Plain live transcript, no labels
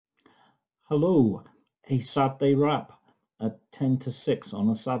Hello, a Saturday wrap at 10 to 6 on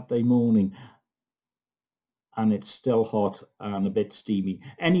a Saturday morning, and it's still hot and a bit steamy.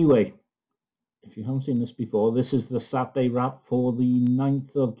 Anyway, if you haven't seen this before, this is the Saturday wrap for the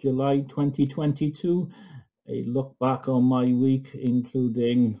 9th of July 2022. A look back on my week,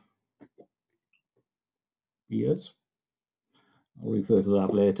 including beers. I'll refer to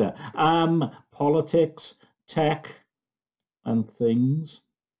that later. Politics, tech, and things.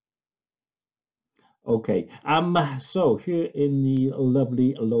 Okay, so here in the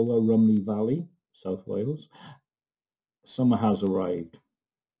lovely Lower Rhymney Valley, South Wales, summer has arrived.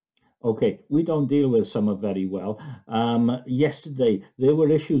 Okay, we don't deal with summer very well. Yesterday there were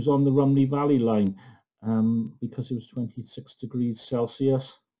issues on the Rhymney Valley line because it was 26 degrees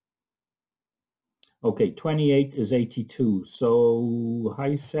Celsius. Okay, 28 is 82, so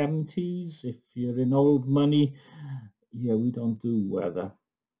high 70s if you're in old money. Yeah, we don't do weather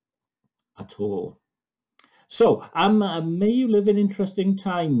at all. So, may you live in interesting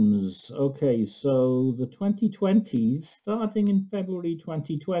times. Okay, so the 2020s, starting in February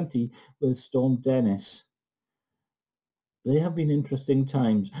 2020 with Storm Dennis. They have been interesting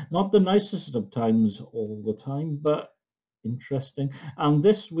times. Not the nicest of times all the time, but interesting. And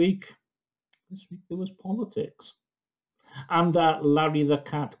this week there was politics. And Larry the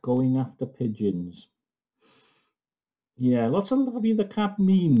Cat going after pigeons. Yeah, lots of Larry the Cat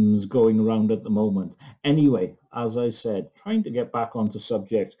memes going around at the moment. Anyway, as I said, trying to get back onto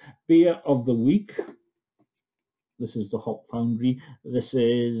subject. Beer of the week. This is the Hop Foundry. This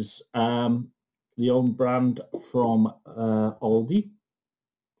is the own brand from Aldi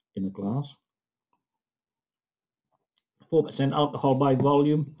in a glass. 4% alcohol by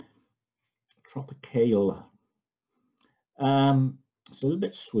volume. Tropical. It's a little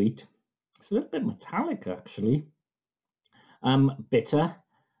bit sweet. It's a little bit metallic actually. Bitter,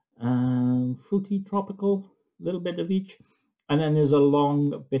 fruity, tropical, a little bit of each, and then there's a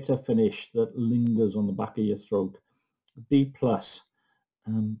long bitter finish that lingers on the back of your throat. B+. It's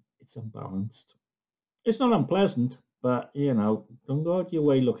unbalanced. It's not unpleasant, but you know, don't go out your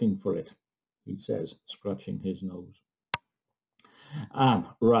way looking for it, he says, scratching his nose.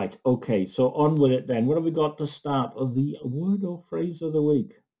 Right, okay, so on with it then. What have we got to start? The word or phrase of the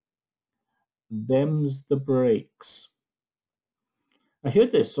week. Them's the breaks. I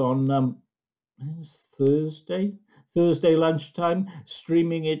heard this on Thursday lunchtime,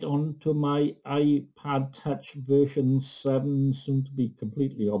 streaming it onto my iPad Touch version 7, soon to be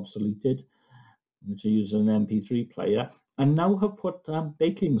completely obsoleted, which I use an MP3 player, and now have put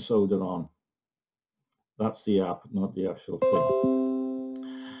baking soda on. That's the app, not the actual thing.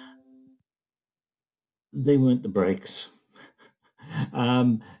 They weren't the breaks.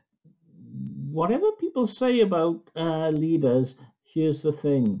 Whatever people say about leaders, here's the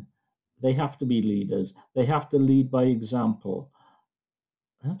thing. They have to be leaders. They have to lead by example.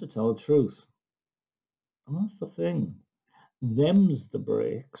 They have to tell the truth. And that's the thing. Them's the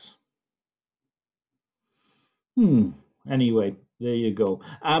breaks. Anyway, there you go.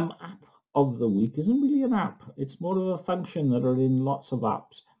 App of the week isn't really an app. It's more of a function that are in lots of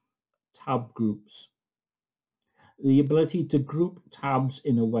apps. Tab groups. The ability to group tabs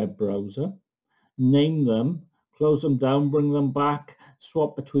in a web browser, name them, close them down, bring them back,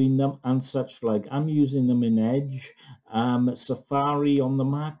 swap between them and such like. I'm using them in Edge, Safari on the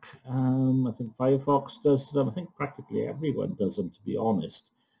Mac, I think Firefox does them. I think practically everyone does them, to be honest.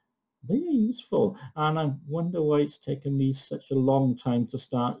 They are useful, and I wonder why it's taken me such a long time to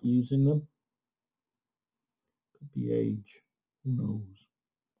start using them. Could be age, who knows.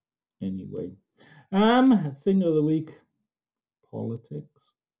 Anyway, thing of the week,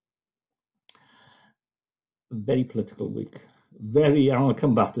 politics. Very political week. I'll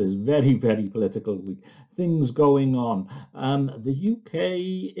come back to this, very political week. Things going on. The UK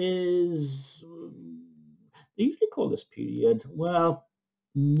is, they usually call this period, well,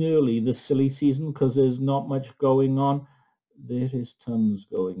 nearly the silly season, because there's not much going on. There is tons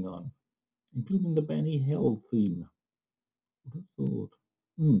going on, including the Benny Hill theme. What a thought.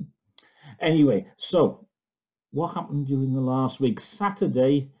 Anyway, so what happened during the last week?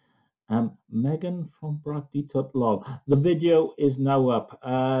 Saturday, Megan from Bragdy Tut Lol. The video is now up.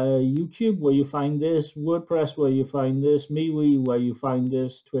 YouTube, where you find this, WordPress, where you find this, MeWe, where you find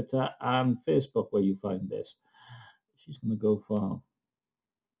this, Twitter, and Facebook, where you find this. She's going to go far.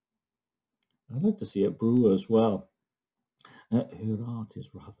 I'd like to see it brew as well. Her art is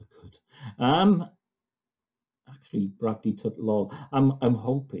rather good. Actually, Bragdy Tut Lol. I'm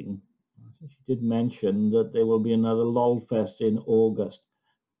hoping, I think she did mention that there will be another LOL Fest in August.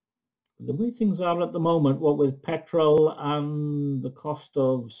 the way things are at the moment, what with petrol and the cost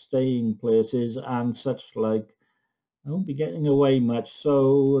of staying places and such like, I won't be getting away much.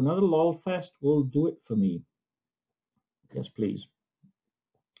 So another lol fest will do it for me. Yes, please.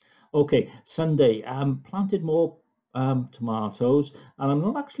 Okay, Sunday. Planted more tomatoes, and I'm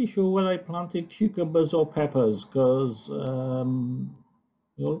not actually sure whether I planted cucumbers or peppers because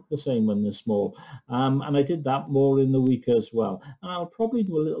they all look the same when they're small. And I did that more in the week as well. And I'll probably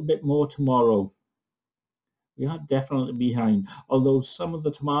do a little bit more tomorrow. We are definitely behind, although some of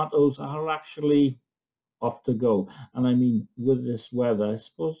the tomatoes are actually off to go. And I mean, with this weather, it's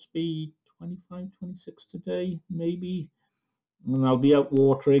supposed to be 25, 26 today, maybe. And I'll be out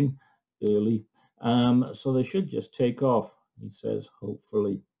watering early. So they should just take off, he says,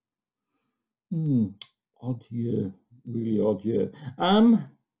 hopefully. Odd year, really odd year.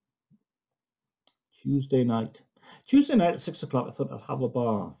 Tuesday night. Tuesday night at 6 o'clock, I thought I'd have a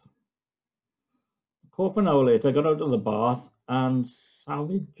bath. Half an hour later, I got out of the bath and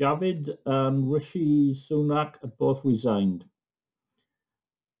Sajid Javid and Rishi Sunak had both resigned.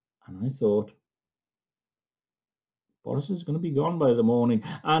 And I thought, Boris is going to be gone by the morning.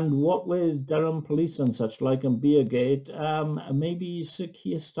 And what with Durham police and such like and Beergate, maybe Sir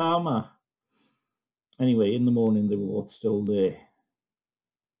Keir Starmer. Anyway, in the morning they were both still there.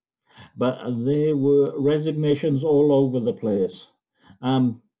 But there were resignations all over the place.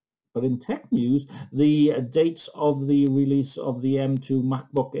 But in tech news, the dates of the release of the M2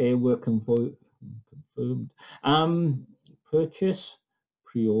 MacBook Air were confirmed. Purchase,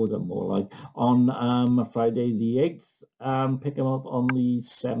 pre-order more like, on Friday the 8th. Pick them up on the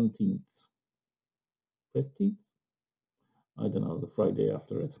 17th. 15th? I don't know, the Friday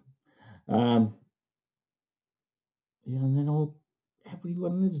after it. Yeah, and then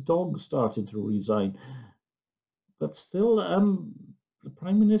everyone and his dog started to resign. But still, the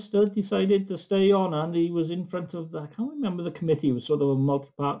Prime Minister decided to stay on, and he was in front of I can't remember the committee, it was sort of a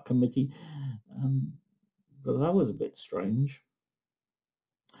multi-part committee, but that was a bit strange.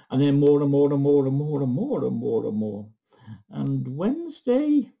 And then more and more and more and more and more and more and more. And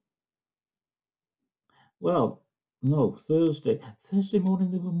Wednesday, well, no, Thursday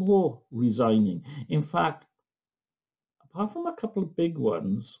morning there were more resigning. In fact, apart from a couple of big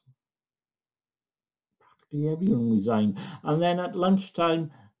ones, practically everyone resigned. And then at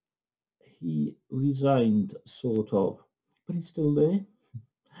lunchtime, he resigned, sort of, but he's still there.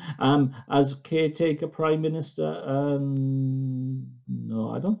 As caretaker prime minister,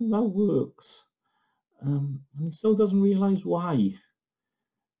 no, I don't think that works. And he still doesn't realise why.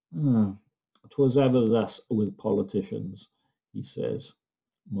 'Twas ever thus with politicians, he says,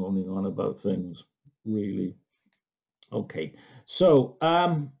 moaning on about things, really. Okay, so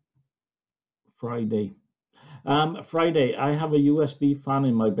Friday. Friday, I have a USB fan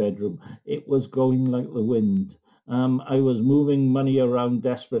in my bedroom. It was going like the wind. I was moving money around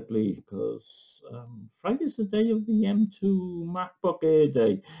desperately because Friday's the day of the M2 MacBook Air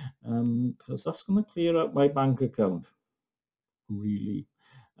day, because that's going to clear out my bank account, really.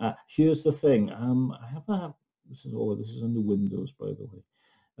 Here's the thing. I have this is under Windows, by the way,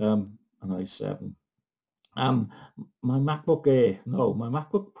 an i7. My MacBook Air, no, my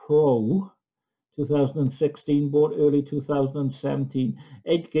MacBook Pro 2016, bought early 2017,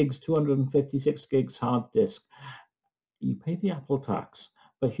 8 gigs, 256 gigs hard disk. You pay the Apple tax,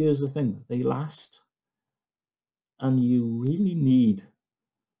 but here's the thing, they last, and you really need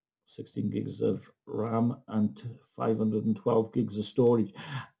 16 gigs of RAM and 512 gigs of storage,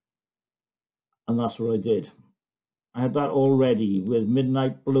 and that's what I did. I had that already with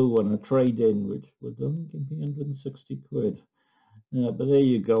Midnight Blue and a trade-in, which would only give me 160 quid. But there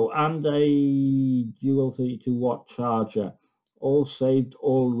you go, and a dual 32 watt charger, all saved,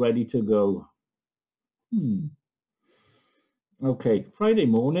 all ready to go. Okay, Friday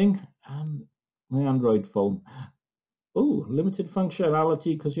morning, my Android phone. Oh, limited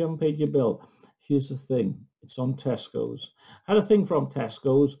functionality because you haven't paid your bill. Here's the thing, it's on Tesco's. I had a thing from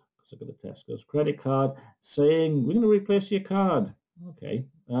Tesco's, because I got a Tesco's credit card, saying, we're going to replace your card. Okay,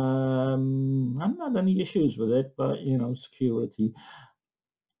 I haven't had any issues with it, but, you know, security.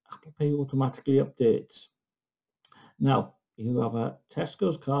 Apple Pay automatically updates. Now, you have a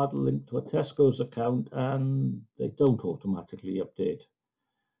Tesco's card linked to a Tesco's account, and they don't automatically update.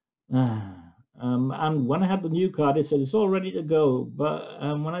 And when I had the new card, it said it's all ready to go, but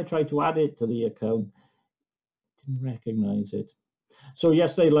when I tried to add it to the account, it didn't recognize it. So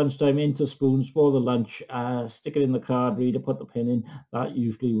yesterday lunchtime, into Spoons for the lunch, stick it in the card reader, put the pin in. That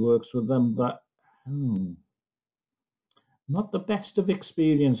usually works with them, but not the best of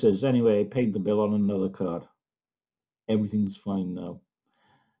experiences. Anyway, I paid the bill on another card. Everything's fine now.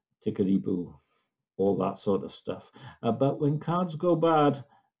 tickety-boo, all that sort of stuff. But when cards go bad,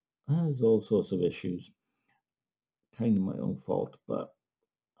 there's all sorts of issues. Kind of my own fault, but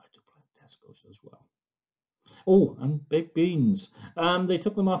I do play at Tesco's as well. Oh, and baked beans. They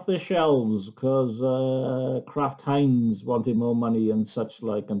took them off their shelves because Kraft Heinz wanted more money and such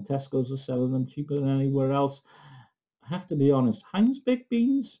like, and Tesco's are selling them cheaper than anywhere else. I have to be honest, Heinz baked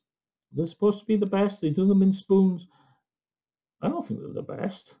beans, they're supposed to be the best. They do them in spoons. I don't think they're the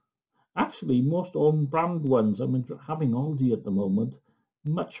best. Actually, most on-brand ones, I'm having Aldi at the moment,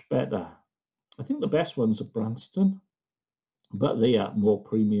 much better. I think the best ones are Branston, but they are more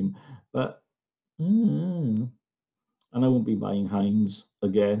premium. But and I won't be buying Heinz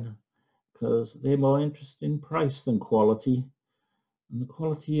again because they're more interesting price than quality, and the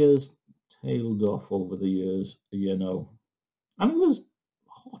quality has tailed off over the years, you know. And it was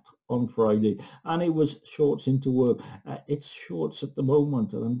hot on Friday, and it was shorts into work. It's shorts at the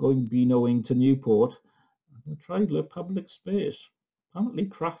moment, and I'm going Beanoing to Newport. I'm going to try the public space. Apparently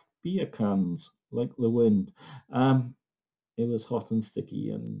craft beer cans like the wind. It was hot and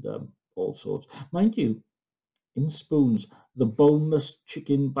sticky and all sorts. Mind you, in spoons, the boneless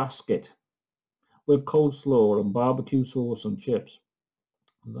chicken basket with coleslaw and barbecue sauce and chips.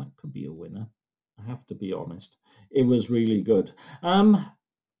 That could be a winner. I have to be honest. It was really good.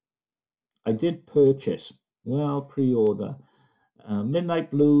 I did purchase, well, pre-order,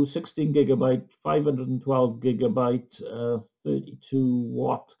 Midnight Blue 16 gigabyte, 512 gigabyte, 32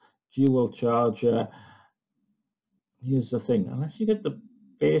 watt dual charger. Here's the thing, unless you get the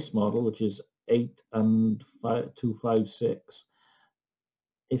base model, which is 8 and 256,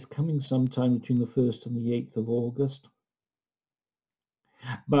 it's coming sometime between the 1st and the 8th of August.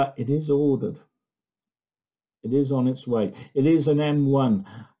 But it is ordered. It is on its way. It is an M1.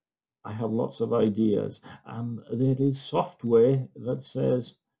 I have lots of ideas. There is software that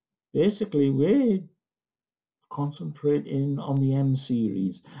says, basically, we're concentrating on the M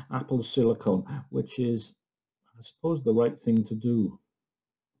series, Apple Silicon, which is, I suppose, the right thing to do.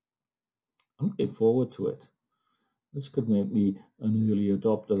 I'm looking forward to it. This could make me an early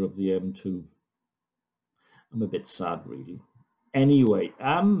adopter of the M2. I'm a bit sad, really. Anyway,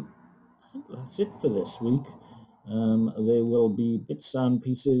 I think that's it for this week. There will be bits and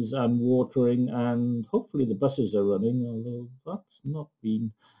pieces and watering, and hopefully the buses are running, although that's not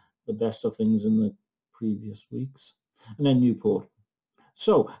been the best of things in the previous weeks. And then Newport.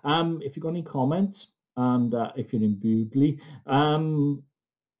 So, if you've got any comments, and if you're in Bewdley,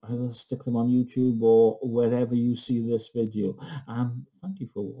 either stick them on YouTube or wherever you see this video. Thank you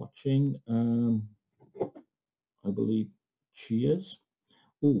for watching. I believe cheers.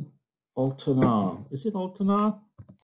 Oh, Altanar. Is it Altanar?